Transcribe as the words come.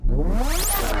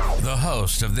The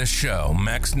host of this show,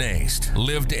 Max Nast,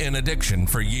 lived in addiction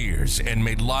for years and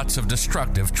made lots of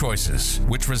destructive choices,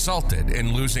 which resulted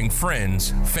in losing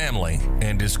friends, family,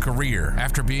 and his career.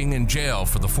 After being in jail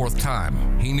for the fourth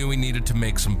time, he knew he needed to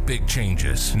make some big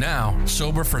changes. Now,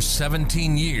 sober for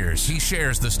 17 years, he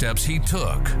shares the steps he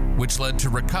took, which led to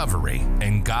recovery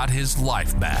and got his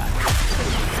life back.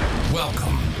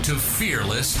 Welcome to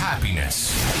Fearless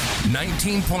Happiness.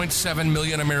 19.7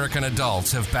 million American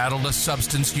adults have battled a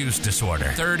substance use disorder.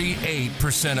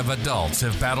 38% of adults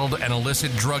have battled an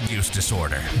illicit drug use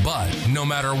disorder. But no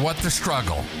matter what the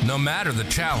struggle, no matter the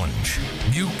challenge,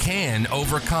 you can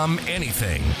overcome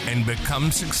anything and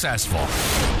become successful.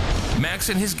 Max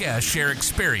and his guests share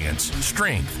experience,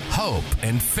 strength, hope,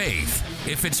 and faith.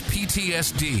 If it's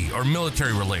PTSD or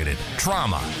military-related,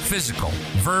 trauma, physical,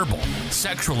 verbal,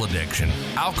 sexual addiction,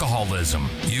 alcoholism,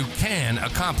 you can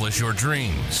accomplish your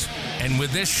dreams. And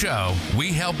with this show,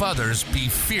 we help others be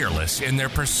fearless in their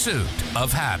pursuit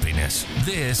of happiness.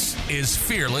 This is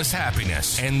Fearless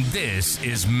Happiness, and this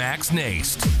is Max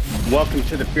Nast. Welcome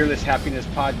to the Fearless Happiness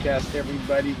Podcast,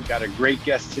 everybody. We got a great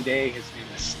guest today. His name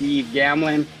is Steve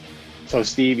Gamlin. So,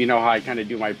 Steve, you know how I kind of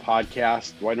do my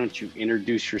podcast. Why don't you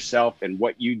introduce yourself and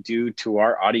what you do to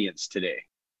our audience today?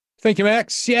 Thank you,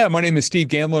 Max. Yeah, my name is Steve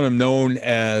Gamlin. I'm known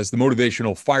as the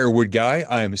Motivational Firewood Guy.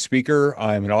 I am a speaker.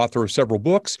 I'm an author of several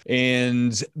books.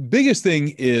 And biggest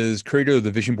thing is creator of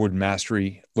the Vision Board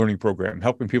Mastery Learning Program,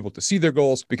 helping people to see their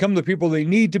goals, become the people they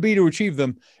need to be to achieve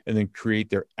them, and then create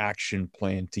their action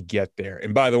plan to get there.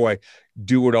 And by the way,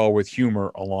 do it all with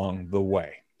humor along the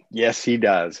way. Yes, he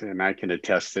does. And I can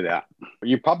attest to that.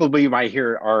 You probably might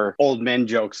hear our old men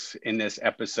jokes in this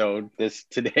episode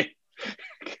today.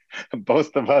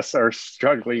 Both of us are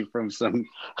struggling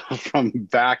from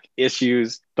back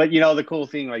issues. But, you know, the cool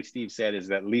thing, like Steve said, is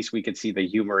that at least we can see the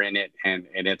humor in it. And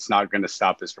it's not going to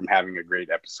stop us from having a great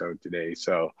episode today.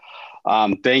 So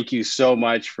thank you so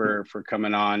much for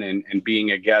coming on and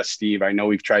being a guest, Steve. I know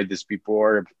we've tried this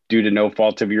before due to no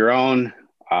fault of your own.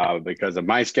 Because of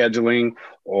my scheduling,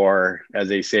 or as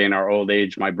they say in our old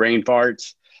age, my brain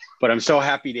farts. But I'm so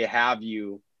happy to have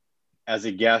you as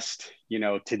a guest, you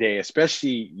know, today,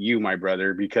 especially you, my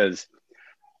brother, because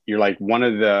you're like one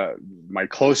of my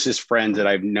closest friends that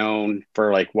I've known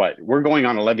for we're going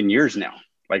on 11 years now.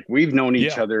 Like we've known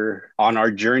each other on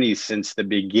our journey since the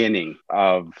beginning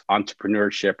of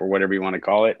entrepreneurship or whatever you want to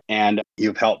call it. And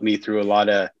you've helped me through a lot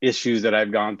of issues that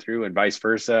I've gone through and vice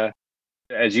versa.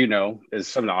 As you know, as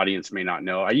some of the audience may not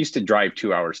know, I used to drive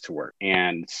 2 hours to work.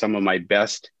 And some of my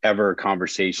best ever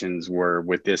conversations were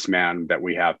with this man that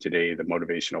we have today, the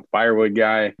Motivational Firewood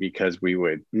Guy, because we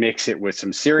would mix it with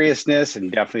some seriousness and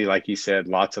definitely, like he said,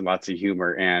 lots and lots of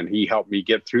humor. And he helped me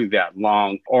get through that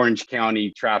long Orange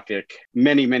County traffic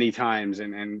many, many times.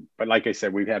 But like I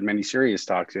said, we've had many serious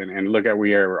talks. And look at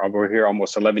we're here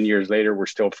almost 11 years later. We're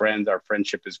still friends. Our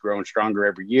friendship has grown stronger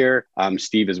every year.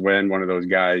 Steve has been one of those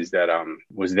guys that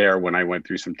was there when I went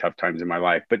through some tough times in my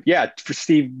life. But yeah, for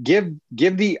Steve, give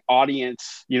the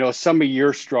audience, you know, some of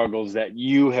your struggles that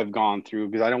you have gone through,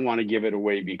 because I don't want to give it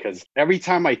away, because every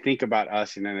time I think about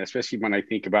us, and then especially when I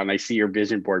think about and I see your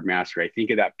Vision Board Mastery, I think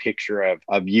of that picture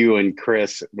of you and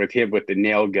Chris with him with the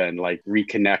nail gun, like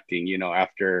reconnecting, you know,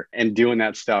 after and doing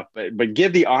that stuff. But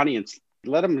give the audience,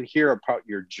 let them hear about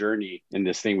your journey in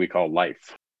this thing we call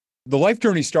life. The life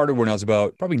journey started when I was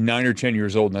about probably 9 or 10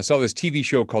 years old, and I saw this TV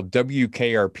show called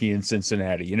WKRP in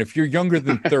Cincinnati. And if you're younger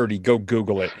than 30, go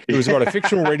Google it. It was about a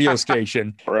fictional radio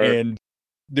station, right. And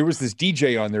there was this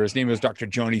DJ on there. His name was Dr.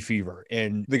 Johnny Fever,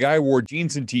 and the guy wore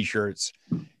jeans and T-shirts,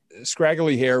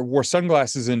 scraggly hair, wore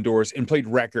sunglasses indoors, and played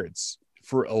records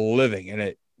for a living. And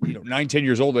at 9, 10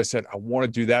 years old, I said, I want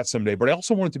to do that someday. But I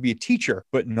also wanted to be a teacher,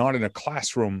 but not in a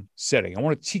classroom setting. I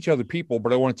wanted to teach other people,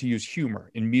 but I wanted to use humor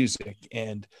in music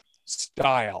and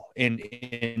style and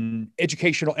in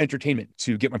educational entertainment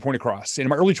to get my point across. And in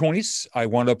my early 20s, I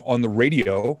wound up on the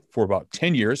radio for about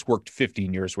 10 years, worked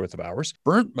 15 years worth of hours,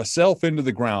 burnt myself into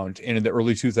the ground. And in the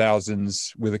early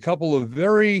 2000s, with a couple of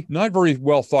not very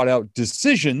well thought out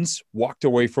decisions, walked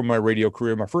away from my radio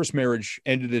career. My first marriage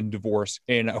ended in divorce,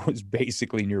 and I was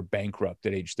basically near bankrupt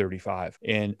at age 35.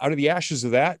 And out of the ashes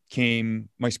of that came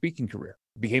my speaking career.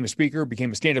 Became a speaker,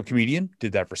 became a stand-up comedian,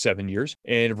 did that for 7 years,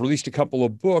 and have released a couple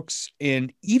of books.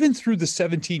 And even through the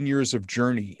 17 years of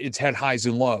journey, it's had highs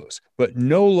and lows, but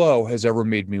no low has ever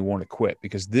made me want to quit,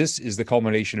 because this is the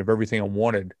culmination of everything I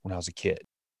wanted when I was a kid.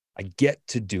 I get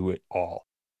to do it all.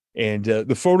 And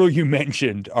the photo you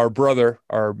mentioned,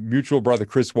 our mutual brother,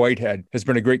 Chris Whitehead, has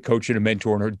been a great coach and a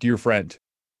mentor and a dear friend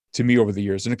to me over the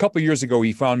years. And a couple of years ago,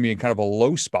 he found me in kind of a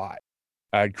low spot.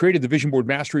 I'd created the Vision Board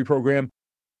Mastery Program.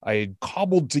 I had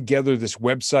cobbled together this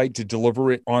website to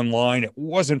deliver it online. It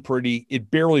wasn't pretty.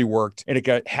 It barely worked. And it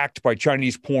got hacked by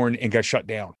Chinese porn and got shut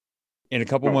down. And a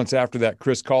couple months after that,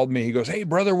 Chris called me. He goes, "Hey,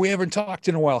 brother, we haven't talked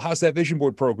in a while. How's that vision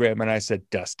board program?" And I said,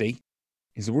 "Dusty."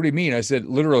 He said, "What do you mean?" I said,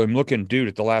 "Literally, I'm looking, dude,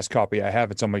 at the last copy I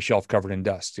have. It's on my shelf covered in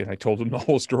dust." And I told him the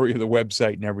whole story of the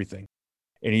website and everything.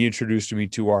 And he introduced me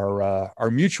to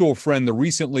our mutual friend, the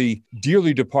recently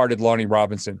dearly departed Lonnie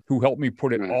Robinson, who helped me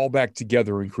put it all back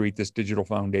together and create this digital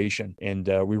foundation. And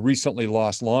we recently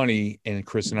lost Lonnie, and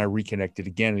Chris and I reconnected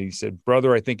again. And he said,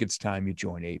 "Brother, I think it's time you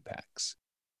join Apex."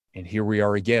 And here we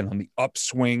are again on the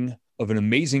upswing of an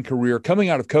amazing career coming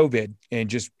out of COVID and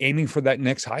just aiming for that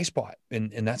next high spot.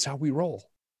 And that's how we roll.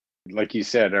 Like you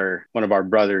said, are one of our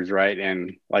brothers, right?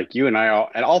 And like you and I,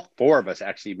 all four of us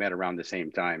actually met around the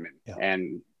same time.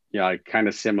 And you know, kind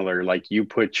of similar, like you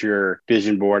put your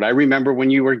vision board. I remember when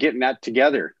you were getting that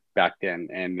together back then,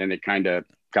 and then it kind of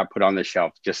got put on the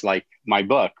shelf, just like my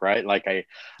book, right? Like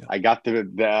I got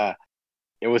the,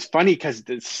 it was funny because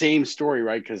the same story,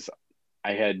 right? Because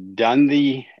I had done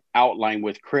the outline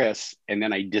with Chris and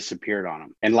then I disappeared on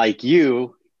him. And like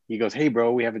you, he goes, "Hey,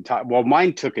 bro, we haven't talked." Well,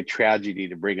 mine took a tragedy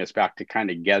to bring us back to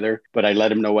kind of together, but I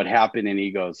let him know what happened. And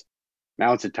he goes,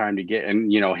 "Now it's the time to get,"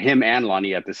 and, you know, him and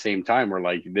Lonnie at the same time were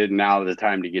like, "Now the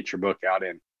time to get your book out."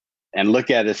 And look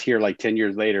at us here, like 10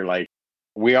 years later, like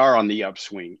we are on the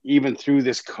upswing, even through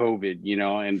this COVID, you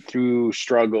know, and through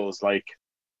struggles. Like,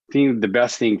 I think the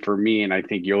best thing for me, and I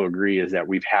think you'll agree, is that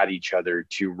we've had each other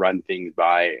to run things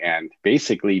by and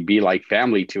basically be like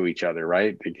family to each other,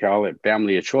 right? They call it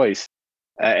family of choice.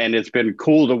 And it's been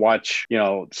cool to watch, you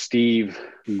know, Steve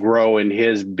grow in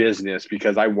his business,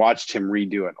 because I watched him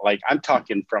redo it. Like, I'm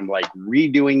talking from like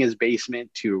redoing his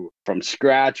basement to from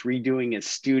scratch, redoing his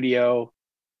studio.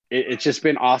 It's just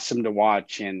been awesome to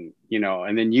watch. And, you know,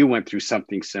 and then you went through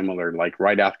something similar, like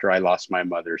right after I lost my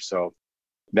mother. So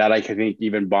that, I think,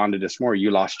 even bonded us more. You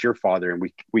lost your father, and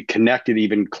we connected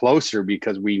even closer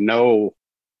because we know,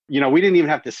 you know, we didn't even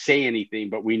have to say anything,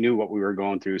 but we knew what we were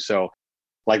going through. So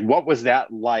like, what was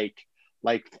that like?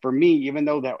 Like for me, even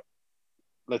though that,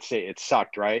 let's say it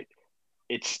sucked, right?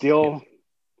 It still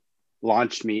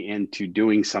launched me into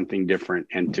doing something different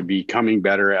and to becoming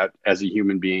better as a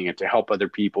human being and to help other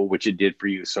people, which it did for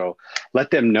you. So let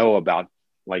them know about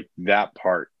like that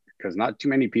part, because not too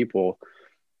many people,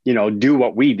 you know, do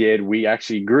what we did. We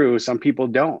actually grew. Some people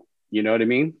don't, you know what I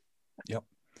mean? Yep.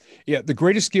 Yeah. The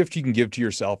greatest gift you can give to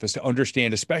yourself is to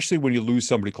understand, especially when you lose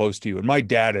somebody close to you. And my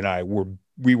dad and I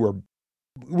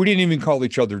we didn't even call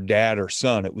each other dad or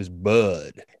son. It was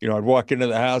Bud. You know, I'd walk into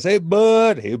the house, "Hey,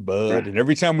 Bud, hey, Bud." And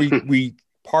every time we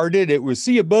parted, it was,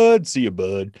 "See you, Bud, see you,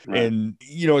 Bud." Right. And,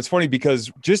 you know, it's funny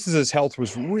because just as his health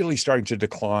was really starting to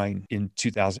decline in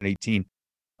 2018,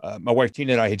 my wife,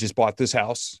 Tina, and I had just bought this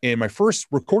house, and my first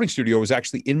recording studio was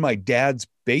actually in my dad's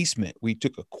basement. We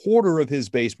took a quarter of his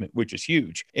basement, which is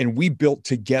huge, and we built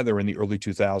together in the early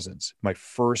 2000s, my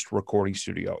first recording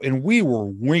studio, and we were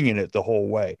winging it the whole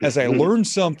way. As I learned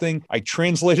something, I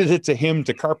translated it to him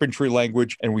to carpentry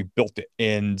language, and we built it.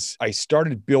 And I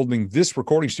started building this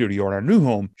recording studio in our new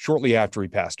home shortly after he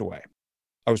passed away.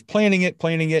 I was planning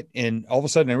it, and all of a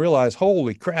sudden I realized,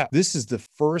 holy crap, this is the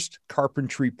first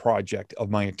carpentry project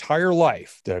of my entire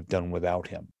life that I've done without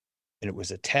him. And it was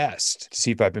a test to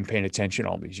see if I've been paying attention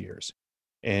all these years.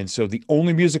 And so the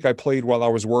only music I played while I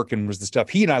was working was the stuff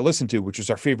he and I listened to, which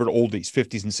was our favorite oldies,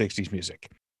 50s and 60s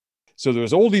music. So there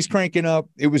was oldies cranking up.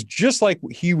 It was just like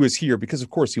he was here, because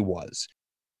of course he was.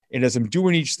 And as I'm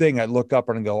doing each thing, I look up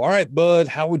and I go, "All right, Bud,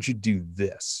 how would you do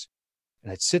this?"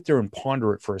 And I'd sit there and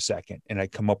ponder it for a second, and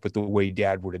I'd come up with the way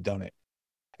Dad would have done it.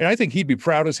 And I think he'd be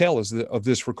proud as hell of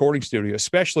this recording studio,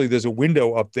 especially there's a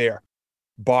window up there,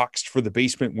 boxed for the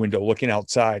basement window looking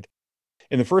outside.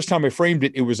 And the first time I framed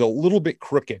it, it was a little bit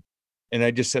crooked. And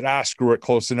I just said, screw it,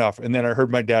 close enough. And then I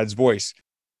heard my dad's voice,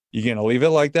 "You going to leave it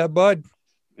like that, Bud?"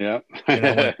 Yeah. And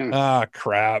I went,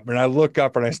 crap. And I look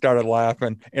up and I started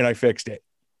laughing, and I fixed it.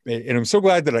 And I'm so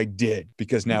glad that I did,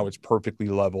 because now it's perfectly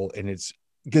level, and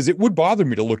because it would bother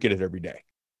me to look at it every day.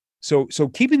 So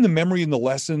keeping the memory and the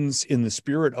lessons in the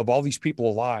spirit of all these people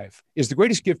alive is the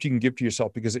greatest gift you can give to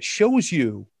yourself, because it shows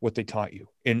you what they taught you,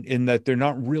 and in that they're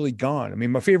not really gone. I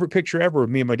mean, my favorite picture ever of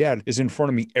me and my dad is in front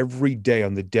of me every day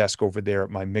on the desk over there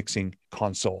at my mixing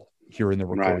console here in the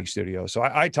recording studio. So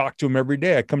I talk to him every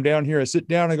day. I come down here, I sit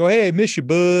down, I go, "Hey, I miss you,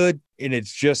 Bud." And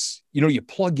it's just, you know, you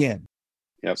plug in.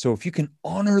 Yep. So if you can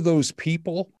honor those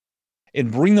people and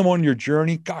bring them on your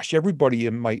journey, gosh, everybody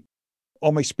in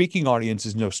all my speaking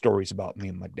audiences know stories about me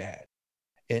and my dad.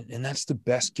 And that's the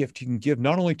best gift you can give,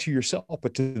 not only to yourself,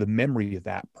 but to the memory of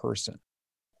that person.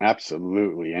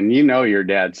 Absolutely. And you know your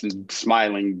dad's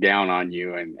smiling down on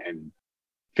you and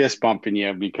fist bumping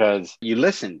you because you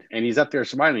listened, and he's up there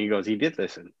smiling. He goes, he did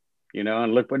listen,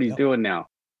 and look what he's doing now.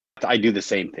 I do the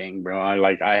same thing, bro.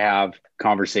 I have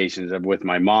conversations with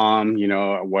my mom,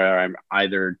 where I'm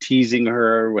either teasing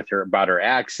her with her about her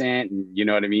accent, and you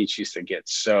know what I mean? She used to get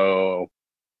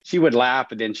she would laugh,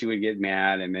 but then she would get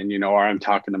mad. And then, or I'm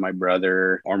talking to my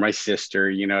brother or my sister,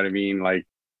 you know what I mean? Like,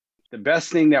 the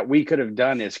best thing that we could have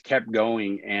done is kept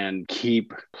going and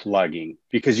keep plugging,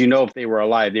 because, if they were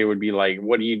alive, they would be like,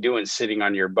 what are you doing sitting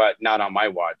on your butt? Not on my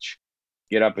watch.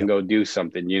 Get up and go do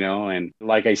something, And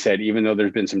like I said, even though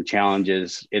there's been some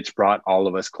challenges, it's brought all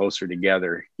of us closer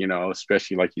together,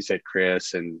 especially like you said,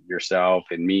 Chris and yourself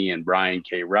and me and Brian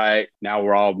K. Wright. Now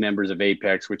we're all members of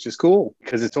Apex, which is cool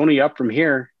because it's only up from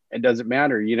here. It doesn't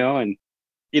matter, and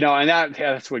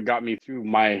that's what got me through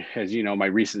my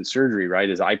recent surgery, right?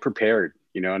 Is I prepared,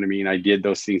 you know what I mean? I did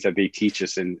those things that they teach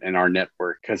us in our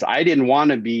network, because I didn't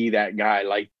want to be that guy.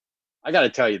 Like, I got to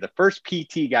tell you, the first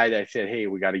PT guy that said, hey,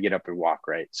 we got to get up and walk,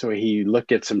 right? So he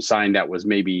looked at some sign that was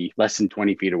maybe less than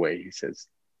 20 feet away. He says,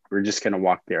 we're just going to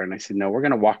walk there. And I said, no, we're going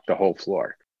to walk the whole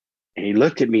floor. And he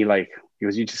looked at me like, he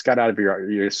goes, you just got out of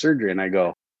your surgery. And I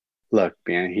go, look,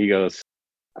 man, he goes,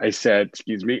 I said,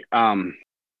 excuse me.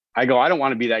 I go, I don't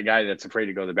want to be that guy that's afraid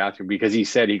to go to the bathroom, because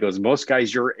he goes, most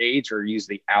guys your age are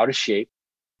usually out of shape.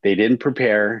 They didn't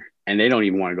prepare, and they don't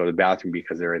even want to go to the bathroom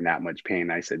because they're in that much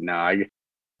pain. I said, no,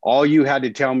 all you had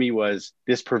to tell me was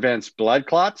this prevents blood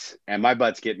clots, and my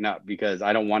butt's getting up, because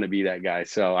I don't want to be that guy.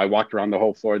 So I walked around the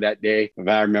whole floor that day.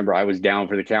 I remember I was down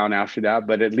for the count after that,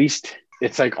 but at least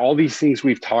it's like all these things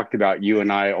we've talked about, you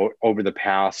and I, over the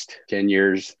past 10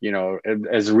 years,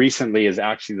 as recently as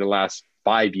actually the last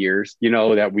 5 years,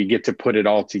 that we get to put it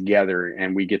all together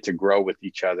and we get to grow with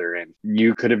each other. And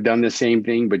you could have done the same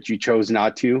thing, but you chose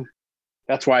not to.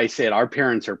 That's why I said our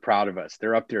parents are proud of us.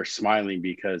 They're up there smiling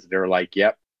because they're like,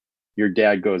 yep, your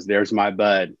dad goes, there's my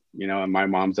bud, and my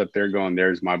mom's up there going,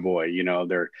 there's my boy,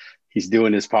 he's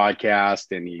doing his podcast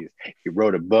and he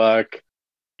wrote a book.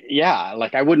 Yeah.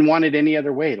 Like, I wouldn't want it any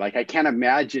other way. Like, I can't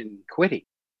imagine quitting.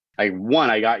 Like,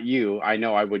 I got you. I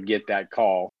know I would get that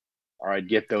call, or I'd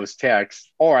get those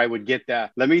texts, or I would get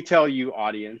that. Let me tell you,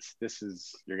 audience,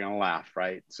 you're going to laugh,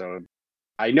 right? So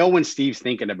I know when Steve's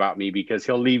thinking about me, because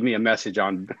he'll leave me a message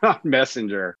on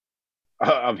Messenger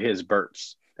of his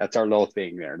burps. That's our little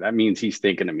thing there. That means he's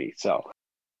thinking of me. So,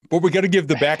 but we got to give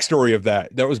the backstory of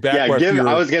that. That was back. Yeah,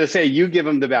 I was going to say, you give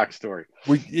him the backstory.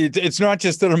 It's not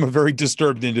just that I'm a very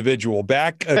disturbed individual.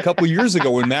 Back a couple of years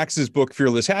ago, when Max's book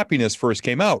Fearless Happiness first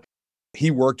came out, he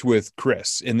worked with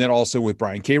Chris and then also with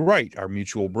Brian K. Wright, our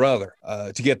mutual brother,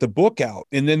 to get the book out.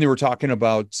 And then they were talking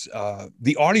about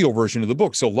the audio version of the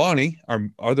book. So Lonnie, our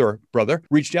other brother,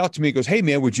 reached out to me and goes, hey,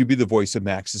 man, would you be the voice of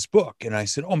Max's book? And I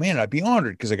said, oh, man, I'd be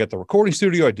honored, because I got the recording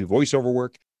studio. I do voiceover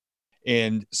work.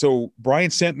 And so Brian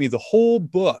sent me the whole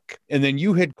book. And then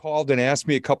you had called and asked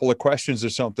me a couple of questions or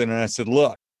something. And I said,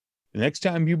 look, the next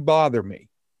time you bother me,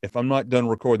 if I'm not done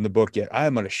recording the book yet, I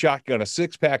am going to shotgun a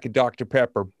 6-pack of Dr.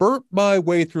 Pepper, burp my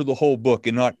way through the whole book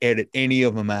and not edit any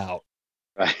of them out.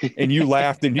 And you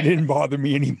laughed and you didn't bother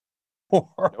me anymore.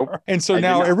 Nope, and so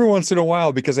now every once in a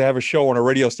while, because I have a show on a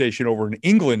radio station over in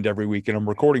England every week and I'm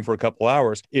recording for a couple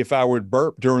hours, if I would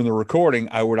burp during the recording,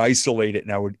 I would isolate it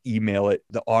and I would email it,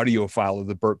 the audio file of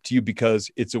the burp, to you, because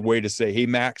it's a way to say, hey,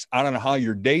 Max, I don't know how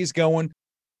your day's going,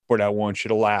 but I want you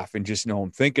to laugh and just know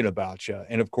I'm thinking about you.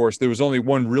 And of course, there was only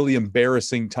one really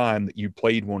embarrassing time that you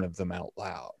played one of them out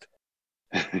loud.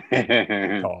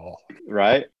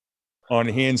 Right. On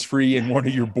hands-free in one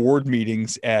of your board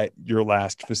meetings at your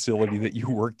last facility that you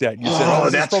worked at. You said, oh,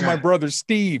 that's from my brother,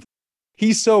 Steve.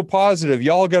 He's so positive.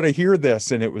 Y'all got to hear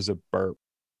this. And it was a burp.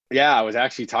 Yeah, I was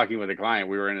actually talking with a client.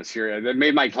 We were in a serious, that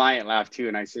made my client laugh too.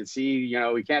 And I said, see,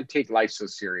 we can't take life so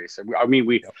serious. I mean,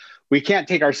 we can't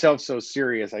take ourselves so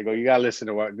serious. I go, you got to listen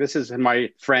to what, this is my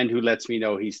friend who lets me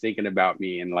know he's thinking about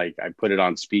me. And like, I put it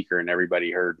on speaker and everybody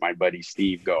heard my buddy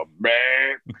Steve go,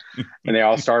 and they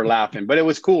all started laughing. But it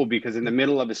was cool, because in the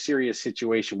middle of a serious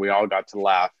situation, we all got to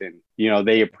laugh, and,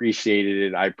 they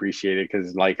appreciated it. I appreciate it,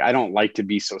 because like, I don't like to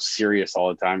be so serious all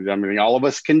the time. I mean, all of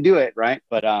us can do it, right?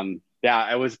 But,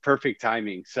 yeah, it was perfect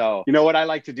timing. So, what I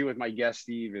like to do with my guest,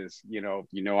 Steve, is, you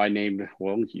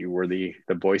were the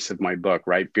voice of my book,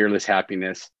 right? Fearless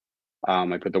Happiness.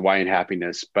 I put the Y in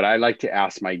happiness, but I like to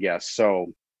ask my guests,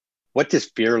 so what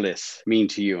does fearless mean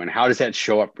to you? And how does that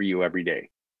show up for you every day?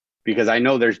 Because I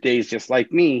know there's days just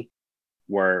like me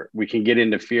where we can get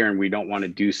into fear and we don't want to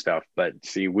do stuff. But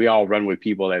see, we all run with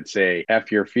people that say,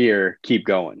 F your fear, keep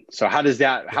going. So how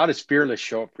does fearless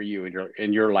show up for you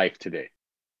in your life today?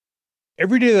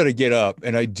 Every day that I get up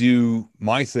and I do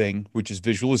my thing, which is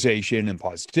visualization and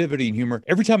positivity and humor,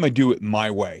 every time I do it my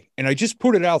way, and I just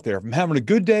put it out there. If I'm having a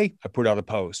good day, I put out a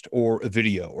post or a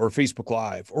video or a Facebook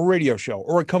Live or a radio show,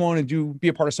 or I come on and be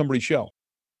a part of somebody's show.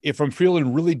 If I'm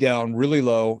feeling really down, really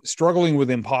low, struggling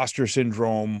with imposter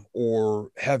syndrome, or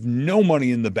have no money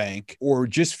in the bank, or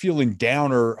just feeling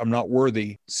down or I'm not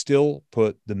worthy, still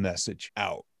put the message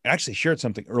out. I actually shared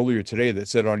something earlier today that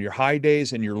said on your high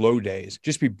days and your low days,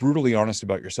 just be brutally honest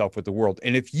about yourself with the world.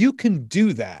 And if you can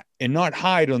do that and not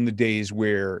hide on the days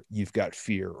where you've got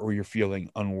fear or you're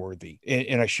feeling unworthy,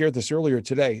 and I shared this earlier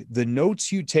today, the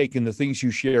notes you take and the things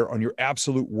you share on your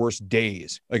absolute worst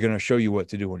days are going to show you what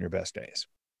to do on your best days.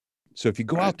 So if you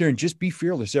go out there and just be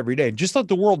fearless every day, just let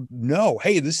the world know,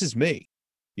 hey, this is me.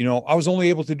 You know, I was only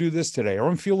able to do this today, or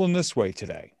I'm feeling this way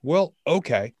today. Well,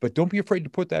 okay, but don't be afraid to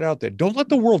put that out there. Don't let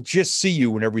the world just see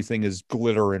you when everything is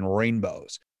glitter and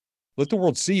rainbows. Let the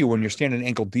world see you when you're standing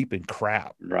ankle deep in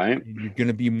crap. Right. You're going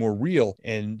to be more real.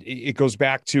 And it goes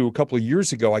back to a couple of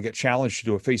years ago, I got challenged to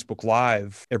do a Facebook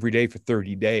Live every day for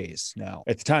 30 days. Now,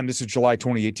 at the time, this is July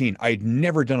 2018. I had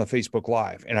never done a Facebook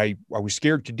Live, and I was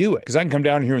scared to do it because I can come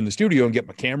down here in the studio and get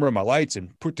my camera and my lights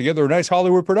and put together a nice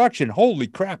Hollywood production. Holy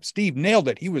crap, Steve nailed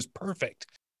it. He was perfect.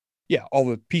 Yeah, all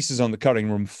the pieces on the cutting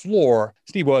room floor,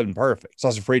 Steve wasn't perfect. So I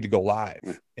was afraid to go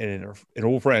live. And an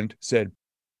old friend said,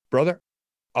 brother,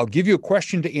 I'll give you a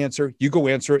question to answer. You go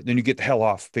answer it, then you get the hell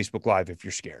off Facebook Live if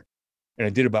you're scared. And I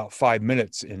did about 5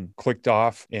 minutes and clicked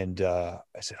off. And I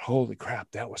said, holy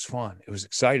crap, that was fun. It was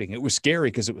exciting. It was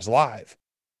scary because it was live,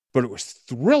 but it was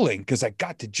thrilling because I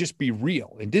got to just be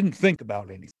real and didn't think about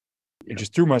anything. And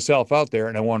just threw myself out there,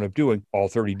 and I wound up doing all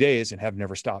 30 days and have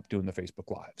never stopped doing the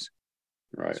Facebook Lives.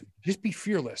 Right. So just be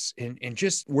fearless and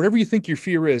just whatever you think your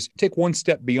fear is, take one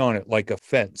step beyond it, like a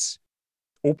fence.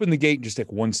 Open the gate and just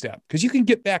take one step, because you can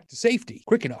get back to safety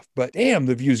quick enough. But damn,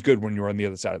 the view's good when you're on the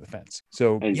other side of the fence.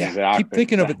 So keep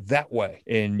thinking of it that way,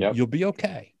 and you'll be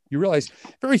okay. You realize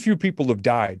very few people have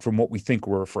died from what we think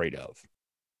we're afraid of.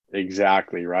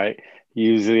 Exactly, right?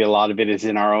 Usually a lot of it is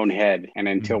in our own head. And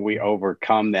until we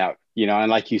overcome that, you know, and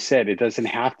like you said, it doesn't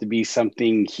have to be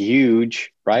something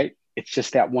huge, right? It's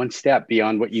just that one step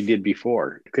beyond what you did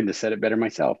before. Couldn't have said it better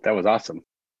myself. That was awesome.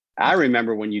 I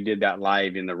remember when you did that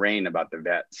live in the rain about the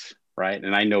vets, right?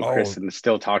 And I know Kristen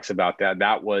still talks about that.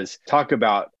 That was, talk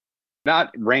about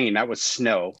not rain, that was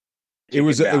snow. It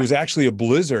was actually a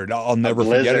blizzard. I'll never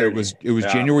forget it. It was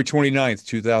January 29th,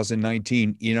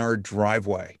 2019 in our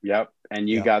driveway. Yep. And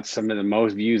you got some of the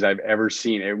most views I've ever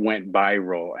seen. It went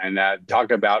viral. And that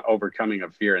talk about overcoming a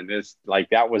fear. And this, like,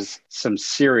 that was some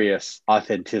serious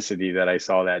authenticity that I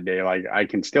saw that day. Like, I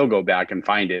can still go back and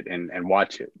find it and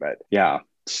watch it. But yeah.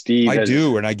 Steve, I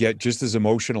do, and I get just as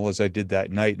emotional as I did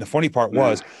that night. And the funny part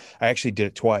was, I actually did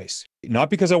it twice.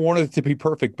 Not because I wanted it to be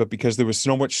perfect, but because there was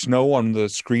so much snow on the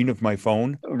screen of my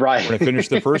phone. Right. When I finished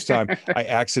the first time, I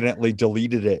accidentally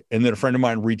deleted it. And then a friend of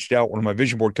mine reached out, one of my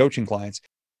vision board coaching clients.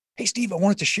 Hey, Steve, I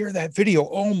wanted to share that video.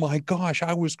 Oh my gosh,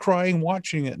 I was crying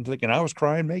watching it and thinking I was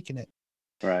crying making it.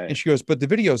 Right. And she goes, but the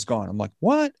video's gone. I'm like,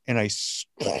 what? And I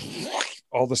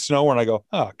all the snow, and I go,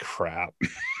 oh crap.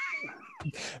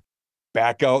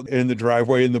 Back out in the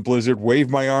driveway in the blizzard, wave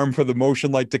my arm for the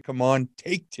motion light to come on,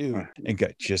 take two, and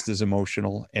got just as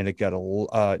emotional. And it got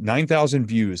 9,000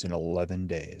 views in 11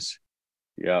 days.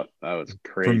 Yeah, that was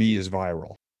crazy. For me, is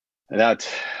viral.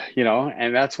 That's, you know,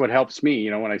 and that's what helps me,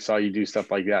 you know, when I saw you do stuff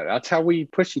like that. That's how we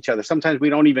push each other. Sometimes we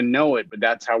don't even know it, but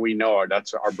that's how we know.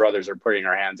 That's our brothers are putting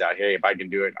our hands out. Hey, if I can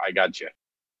do it, I got you.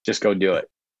 Just go do it.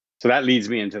 So that leads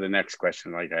me into the next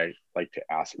question. Like I like to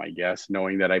ask my guests,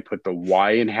 knowing that I put the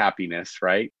why in happiness,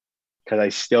 right? Because I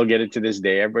still get it to this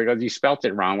day. Everybody goes, you spelt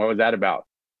it wrong. What was that about?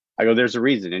 I go, there's a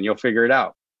reason and you'll figure it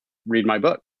out. Read my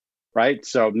book, right?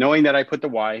 So knowing that I put the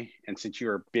why, and since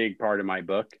you're a big part of my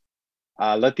book,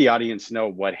 let the audience know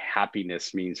what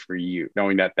happiness means for you,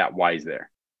 knowing that that why is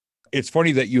there. It's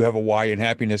funny that you have a why in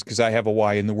happiness, because I have a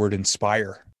why in the word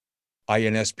inspire.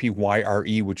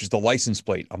 INSPYRE, which is the license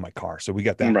plate on my car. So we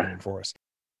got that going for us.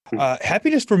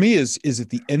 Happiness for me is at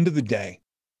the end of the day,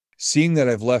 seeing that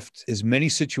I've left as many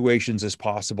situations as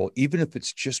possible, even if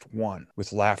it's just one,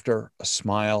 with laughter, a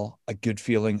smile, a good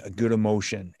feeling, a good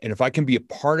emotion. And if I can be a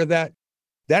part of that,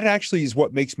 that actually is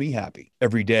what makes me happy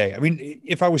every day. I mean,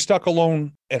 if I was stuck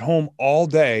alone at home all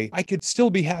day, I could still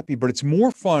be happy, but it's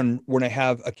more fun when I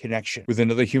have a connection with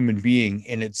another human being,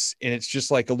 and it's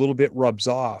just like a little bit rubs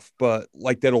off. But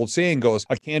like that old saying goes,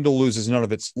 a candle loses none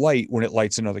of its light when it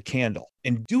lights another candle.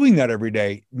 And doing that every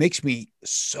day makes me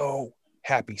so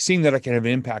happy, seeing that I can have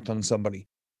an impact on somebody.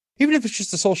 Even if it's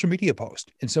just a social media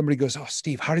post and somebody goes, oh,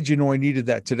 Steve, how did you know I needed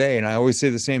that today? And I always say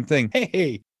the same thing.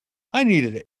 Hey, I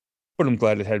needed it, but I'm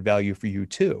glad it had value for you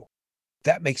too.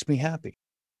 That makes me happy.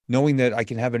 Knowing that I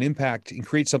can have an impact and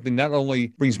create something that not only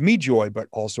brings me joy, but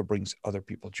also brings other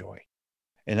people joy.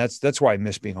 And that's why I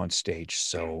miss being on stage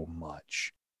so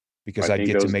much, because I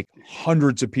get to make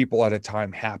hundreds of people at a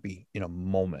time happy in a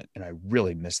moment. And I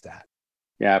really miss that.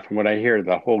 Yeah, from what I hear,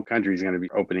 the whole country is going to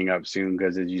be opening up soon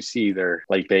because, as you see,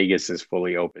 like Vegas is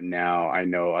fully open now. I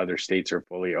know other states are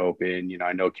fully open. You know,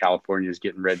 I know California is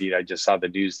getting ready. I just saw the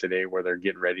news today where they're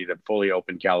getting ready to fully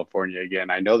open California again.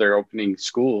 I know they're opening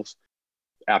schools.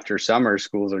 After summer,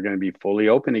 schools are going to be fully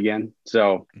open again.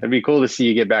 So it'd be cool to see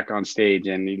you get back on stage.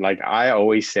 And like I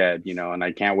always said, you know, and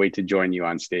I can't wait to join you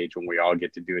on stage when we all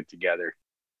get to do it together.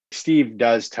 Steve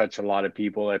does touch a lot of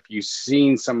people. If you've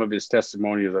seen some of his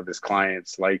testimonials of his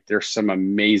clients, like there's some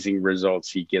amazing results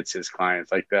he gets his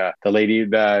clients. Like the lady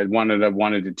that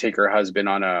wanted to take her husband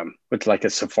on a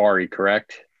safari,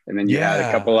 correct? And then you had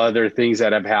a couple other things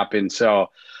that have happened.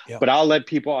 So, but I'll let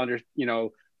people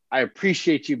I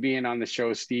appreciate you being on the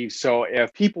show, Steve. So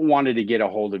if people wanted to get a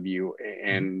hold of you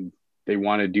and they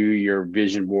want to do your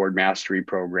vision board mastery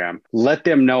program, let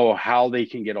them know how they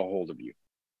can get a hold of you.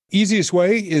 Easiest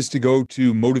way is to go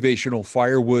to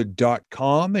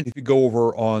motivationalfirewood.com. And if you go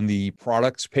over on the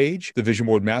products page, the Vision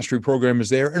Board Mastery Program is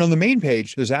there. And on the main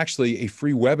page, there's actually a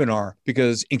free webinar,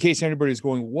 because in case anybody's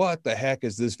going, what the heck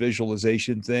is this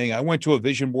visualization thing? I went to a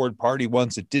vision board party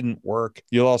once. It didn't work.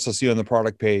 You'll also see on the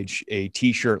product page a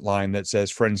t-shirt line that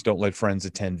says, friends don't let friends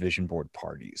attend vision board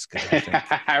parties.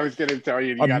 I was going to tell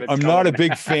you, I'm not a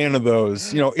big fan of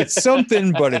those. You know, it's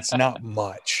something, but it's not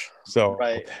much. So,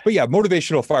 But yeah,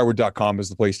 motivationalfirewood.com is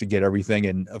the place to get everything.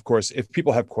 And of course, if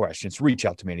people have questions, reach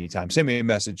out to me anytime. Send me a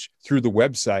message through the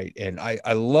website. And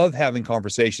I love having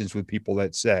conversations with people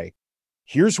that say,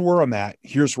 here's where I'm at.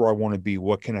 Here's where I want to be.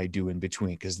 What can I do in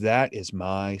between? Because that is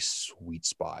my sweet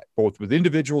spot, both with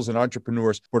individuals and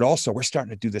entrepreneurs, but also we're starting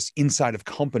to do this inside of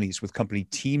companies with company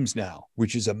teams now,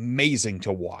 which is amazing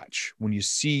to watch. When you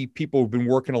see people who've been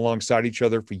working alongside each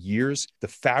other for years, the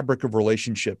fabric of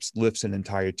relationships lifts an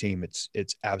entire team. It's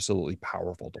absolutely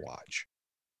powerful to watch.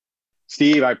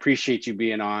 Steve, I appreciate you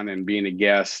being on and being a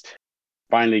guest.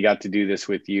 Finally got to do this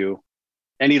with you.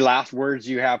 Any last words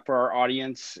you have for our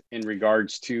audience in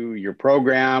regards to your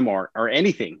program or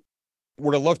anything?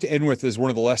 What I love to end with is one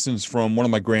of the lessons from one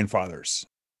of my grandfathers.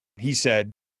 He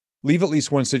said, leave at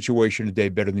least one situation a day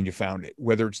better than you found it,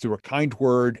 whether it's through a kind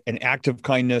word, an act of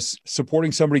kindness,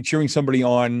 supporting somebody, cheering somebody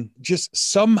on, just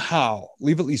somehow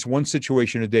leave at least one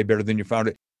situation a day better than you found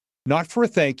it. Not for a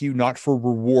thank you, not for a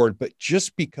reward, but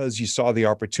just because you saw the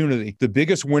opportunity. The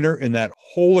biggest winner in that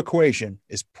whole equation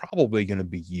is probably going to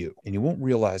be you. And you won't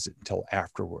realize it until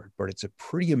afterward. But it's a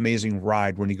pretty amazing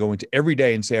ride when you go into every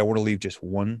day and say, I want to leave just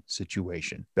one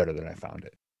situation better than I found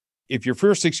it. If your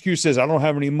first excuse is, I don't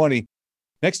have any money,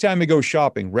 next time you go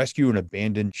shopping, rescue an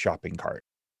abandoned shopping cart.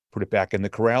 Put it back in the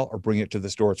corral or bring it to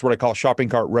the store. It's what I call shopping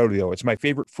cart rodeo. It's my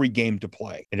favorite free game to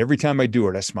play. And every time I do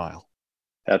it, I smile.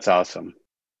 That's awesome.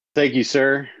 Thank you,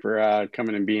 sir, for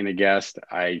coming and being a guest.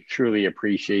 I truly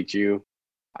appreciate you.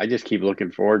 I just keep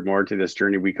looking forward more to this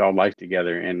journey we call life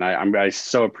together. And I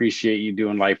so appreciate you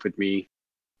doing life with me.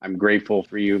 I'm grateful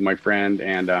for you, my friend.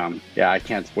 And I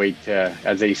can't wait to,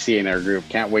 as they see in our group,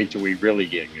 can't wait till we really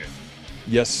get good.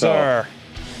 Yes, sir.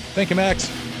 Thank you,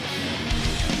 Max.